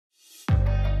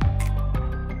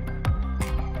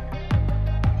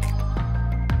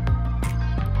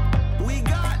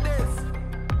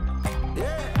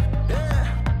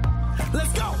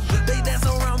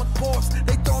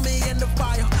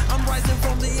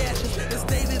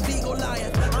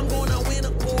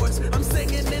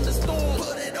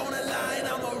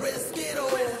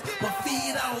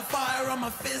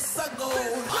fists of gold.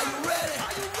 Are you ready?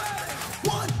 Are you ready?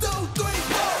 1, 2, 3,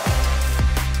 4.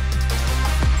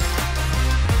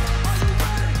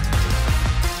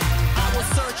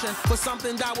 Searching for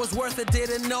something that was worth it,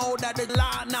 didn't know that the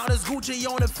lie. Now there's Gucci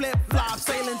on the flip-flop,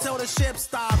 sailing till the ship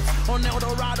stops. On El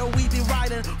Dorado we be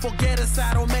riding, forget a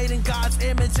saddle made in God's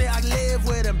image, yeah I live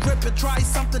with him. Grip and try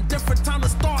something different, time to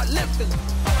start living.